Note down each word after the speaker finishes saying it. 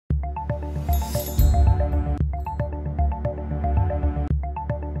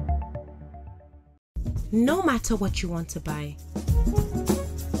no matter what you want to buy.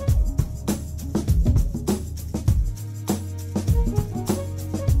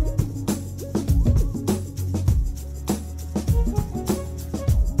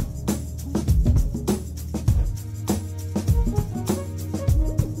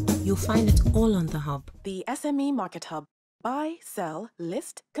 You'll find it all on the hub. The SME Market Hub. Buy, sell,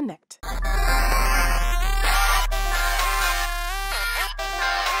 list, connect.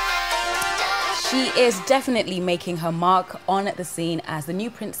 She is definitely making her mark on the scene as the new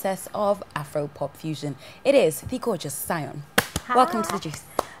princess of Afro pop fusion. It is the gorgeous Saeon. Hi. Welcome to the juice.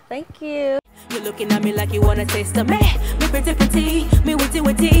 Thank you. You're looking at me like you wanna taste of me. Me pretty, me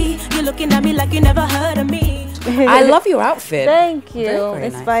witty. You're looking at me like you never heard of me. I love your outfit. Thank you. Very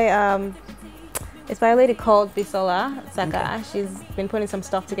It's nice. It's by a lady called Bisola Saka. Okay. She's been putting some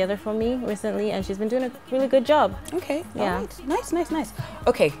stuff together for me recently, and she's been doing a really good job. Okay. Yeah. Right. Nice.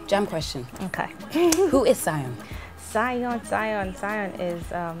 Okay, jam question. Okay. Who is Saeon? Saeon is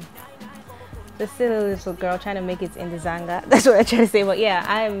the silly little girl trying to make it in the Zanga. That's what I try to say. But yeah,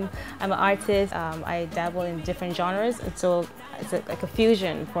 I'm an artist. I dabble in different genres, and so it's like a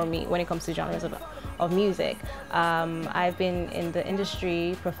fusion for me when it comes to genres of music. I've been in the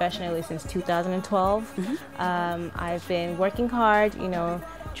industry professionally since 2012. I've been working hard, you know,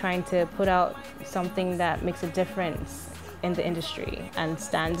 trying to put out something that makes a difference in the industry and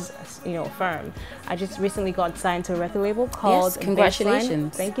stands, you know, firm. I just recently got signed to a record label called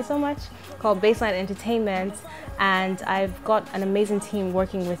congratulations. Baseline. Thank you so much. Called Baseline Entertainment, and I've got an amazing team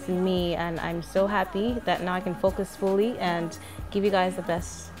working with me, and I'm so happy that now I can focus fully and give you guys the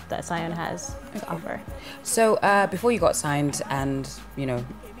best that Saeon has to offer. So before you got signed, and you know,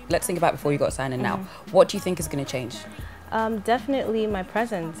 let's think about before you got signed and now. What do you think is going to change? Definitely my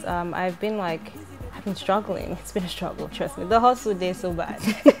presence. I've been struggling. It's been a struggle, trust me. The hustle is so bad.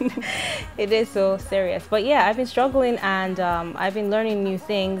 It is so serious. But yeah, I've been struggling, and I've been learning new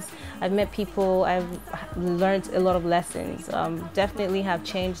things. I've met people. I've learned a lot of lessons. Definitely have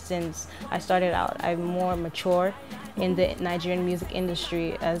changed since I started out. I'm more mature in the Nigerian music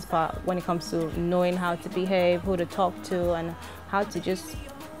industry when it comes to knowing how to behave, who to talk to, and how to just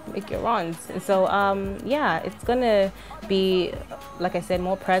make your runs. And so yeah, it's gonna be, like I said,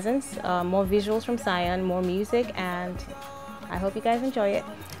 more presence, more visuals from Saeon, more music, and I hope you guys enjoy it.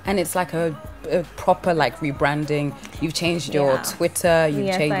 And it's like a proper like rebranding. You've changed your Twitter.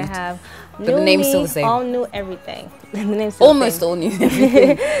 You've changed. Yes, I have. But the name's still the same. All new everything. The name's still almost the same. all new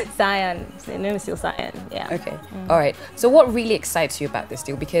everything. Saeon. The name is still Saeon. Yeah. Okay. All right. So what really excites you about this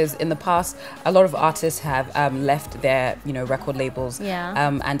deal? Because in the past, a lot of artists have left their record labels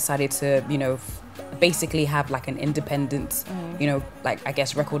and decided to basically have like an independent like I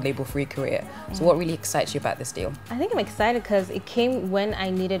guess record label free career. So what really excites you about this deal? I think I'm excited because it came when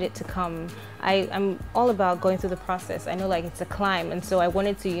I needed it to come. I'm all about going through the process. I know like it's a climb, and so I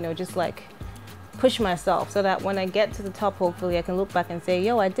wanted to just like push myself so that when I get to the top, hopefully I can look back and say,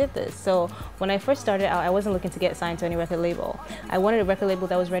 yo, I did this. So when I first started out, I wasn't looking to get signed to any record label. I wanted a record label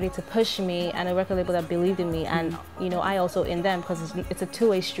that was ready to push me, and a record label that believed in me, and I also in them, because it's a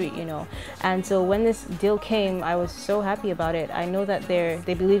two-way street, And so when this deal came, I was so happy about it. I know that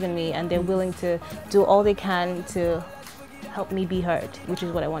they believe in me, and they're willing to do all they can to help me be heard, which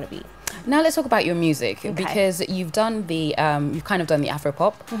is what I want to be. Now let's talk about your music, because you've done the you've kind of done the Afro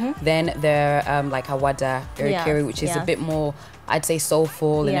pop, then there like Awada, Erikiri, which is a bit more, I'd say,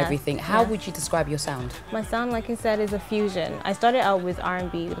 soulful and everything. How would you describe your sound? My sound, like you said, is a fusion. I started out with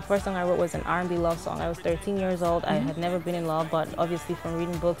R&B. The first song I wrote was an R&B love song. I was 13 years old. I had never been in love, but obviously from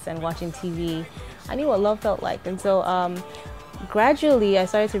reading books and watching TV, I knew what love felt like. And so gradually I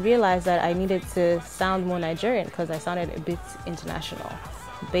started to realize that I needed to sound more Nigerian, because I sounded a bit international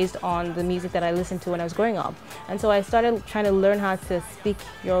based on the music that I listened to when I was growing up. And so I started trying to learn how to speak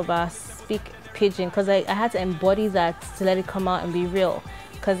Yoruba, speak Pidgin, because I had to embody that to let it come out and be real.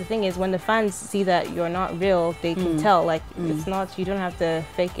 Because the thing is, when the fans see that you're not real, they can tell, like, it's not, you don't have to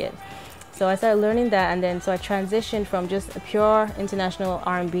fake it. So I started learning that, and then so I transitioned from just a pure international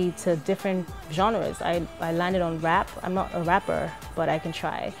R&B to different genres. I landed on rap. I'm not a rapper, but I can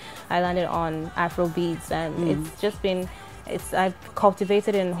try. I landed on Afro beats, and it's just been, I've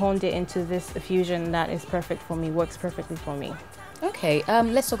cultivated and honed it into this fusion that is perfect for me, works perfectly for me. Okay,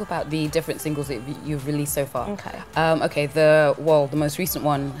 let's talk about the different singles that you've released so far. Okay. Okay, the most recent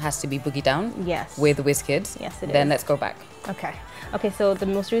one has to be Boogie Down. Yes. With the Wizkids. Yes, it is. Then let's go back. Okay, so the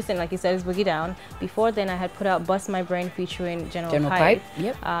most recent, like you said, is Boogie Down. Before then, I had put out Bust My Brain featuring General Pipe.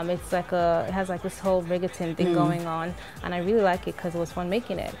 Yep. It's like it has like this whole reggaeton thing going on, and I really like it because it was fun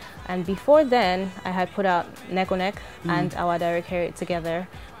making it. And before then, I had put out Neck on Neck and Awada Erikiri together,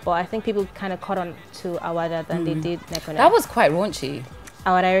 but I think people kind of caught on to Awada than they did Neck on Neck. That was quite raunchy.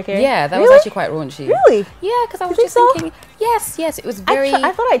 Awada Ereke? Yeah, that really? was actually quite raunchy. Really? Yeah, because I was You just think so? thinking, yes, it was very...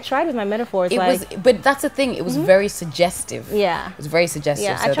 I thought I tried with my metaphors. It was, but that's the thing, it was very suggestive. Yeah. It was very suggestive.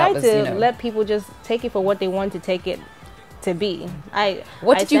 Yeah, so I tried that was, to you know, let people just take it for what they want to take it to be.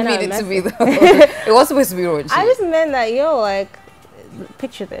 What I did you sent out mean a it to message. be though? It was supposed to be raunchy. I just meant that, like,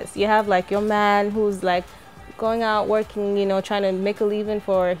 picture this. You have like your man who's like going out working, trying to make a living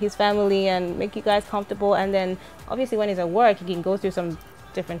for his family and make you guys comfortable, and then obviously when he's at work he can go through some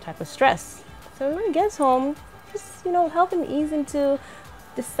different type of stress. So when he gets home, just help him ease into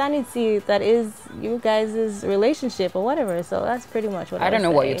the sanity that is you guys' relationship or whatever. So that's pretty much what I don't know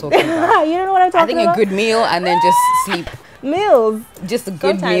say. what you're talking about. You don't know what I'm talking about? I think a good meal and then just sleep. Meals. Just a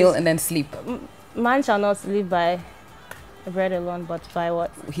good Sometimes meal and then sleep. Man shall not live by bread alone, but by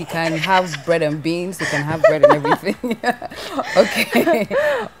what? He can have bread and beans. He can have bread and everything. Okay.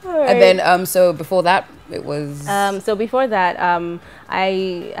 Right. And then, so before that, it was... So before that,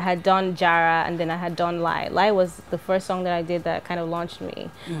 I had done Jara, and then I had done Lie. Lie was the first song that I did that kind of launched me.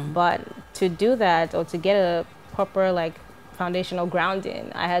 But to do that, or to get a proper, like, foundational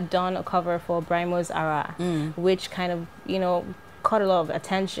grounding, I had done a cover for Brimo's Ara, which kind of, caught a lot of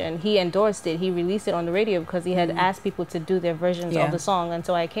attention. He endorsed it. He released it on the radio because he had asked people to do their versions of the song, and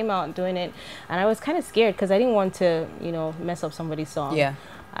so I came out doing it, and I was kind of scared because I didn't want to, mess up somebody's song. Yeah.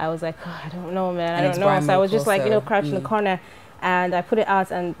 I was like, oh, I don't know, man. I don't know. So I was just like, crouched in the corner, and I put it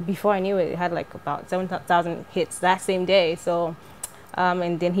out, and before I knew it, it had like about 7,000 hits that same day. So,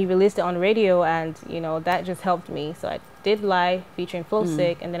 and then he released it on the radio, and that just helped me. So I did Lie featuring Flow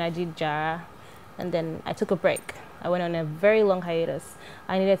Sick, and then I did Jara, and then I took a break. I went on a very long hiatus.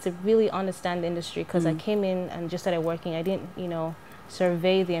 I needed to really understand the industry because I came in and just started working. I didn't,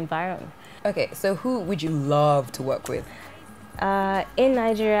 survey the environment. Okay, so who would you love to work with? In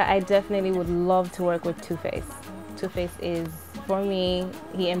Nigeria, I definitely would love to work with Two-Face. Two-Face is, for me,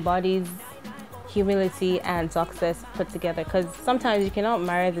 he embodies humility and success put together, because sometimes you cannot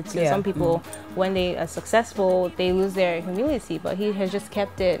marry the two. Some people, when they are successful, they lose their humility, but he has just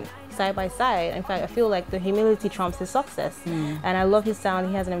kept it side by side. In fact, I feel like the humility trumps his success, and I love his sound.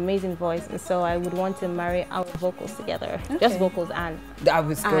 He has an amazing voice, and so I would want to marry our vocals together. Just vocals and I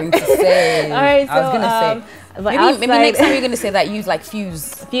was going to say. All right, so, I was going to say. But maybe next time you're going to say that use like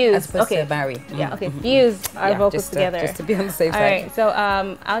fuse as opposed to marry. Yeah, okay, fuse our vocals together. Just to be on the safe side. All right, so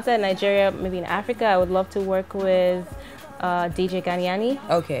outside Nigeria, maybe in Africa, I would love to work with DJ Ganiani.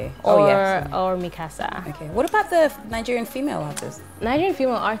 Okay. Or Mikasa. Okay. What about the Nigerian female artists? Nigerian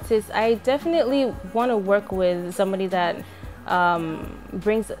female artists, I definitely want to work with somebody that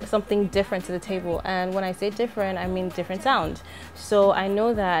brings something different to the table. And when I say different, I mean different sound. So I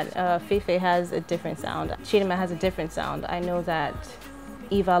know that Fefe has a different sound. Chidima has a different sound. I know that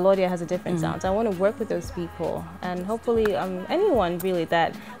Eva Lodia has a different sound. So I want to work with those people. And hopefully anyone really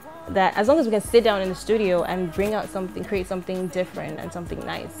that as long as we can sit down in the studio and bring out something, create something different and something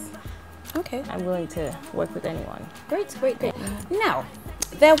nice. Okay. I'm willing to work with anyone. Great. Now,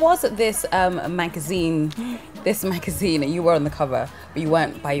 there was this magazine, and you were on the cover, but you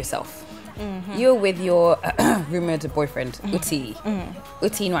weren't by yourself. You were with your rumored boyfriend, Uti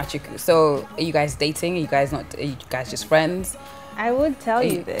Nwachuku. So, are you guys dating? Are you guys just friends? I would tell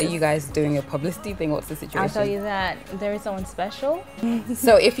you this. Are you guys doing a publicity thing? What's the situation? I'll tell you that there is someone special.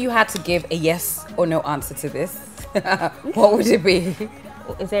 So if you had to give a yes or no answer to this, what would it be?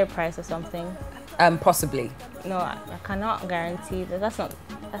 Is there a price or something? Possibly. No, I cannot guarantee that. That's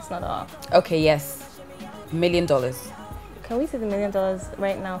not all. Okay, yes. $1 million. Can we see the $1 million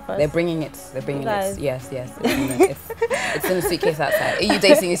right now first? They're bringing it. Guys. Yes. It's in the suitcase outside. Are you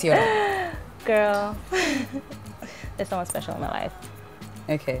dating this year? Girl. There's someone special in my life.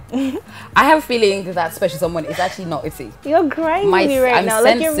 Okay. I have a feeling that special someone is actually not Uti. You're grinding me right now.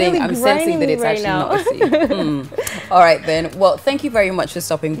 I'm sensing that it's actually not Uti. All right then. Well, thank you very much for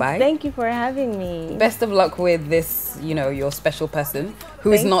stopping by. Thank you for having me. Best of luck with this, your special person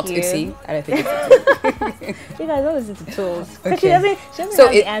who is not Uti. I don't think it's Uti. You guys don't listen to Tools. Okay. She doesn't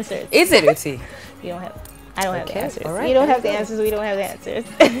have the answers. Is it Uti? I don't have the answers. All right, you don't have the answers, we don't have the answers.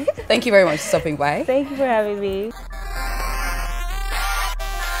 Thank you very much for stopping by. Thank you for having me.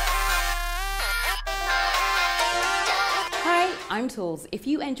 Hi, I'm Tools. If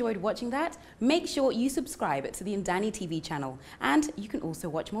you enjoyed watching that, make sure you subscribe to the NdaniTV channel, and you can also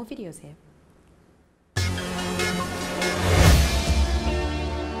watch more videos here.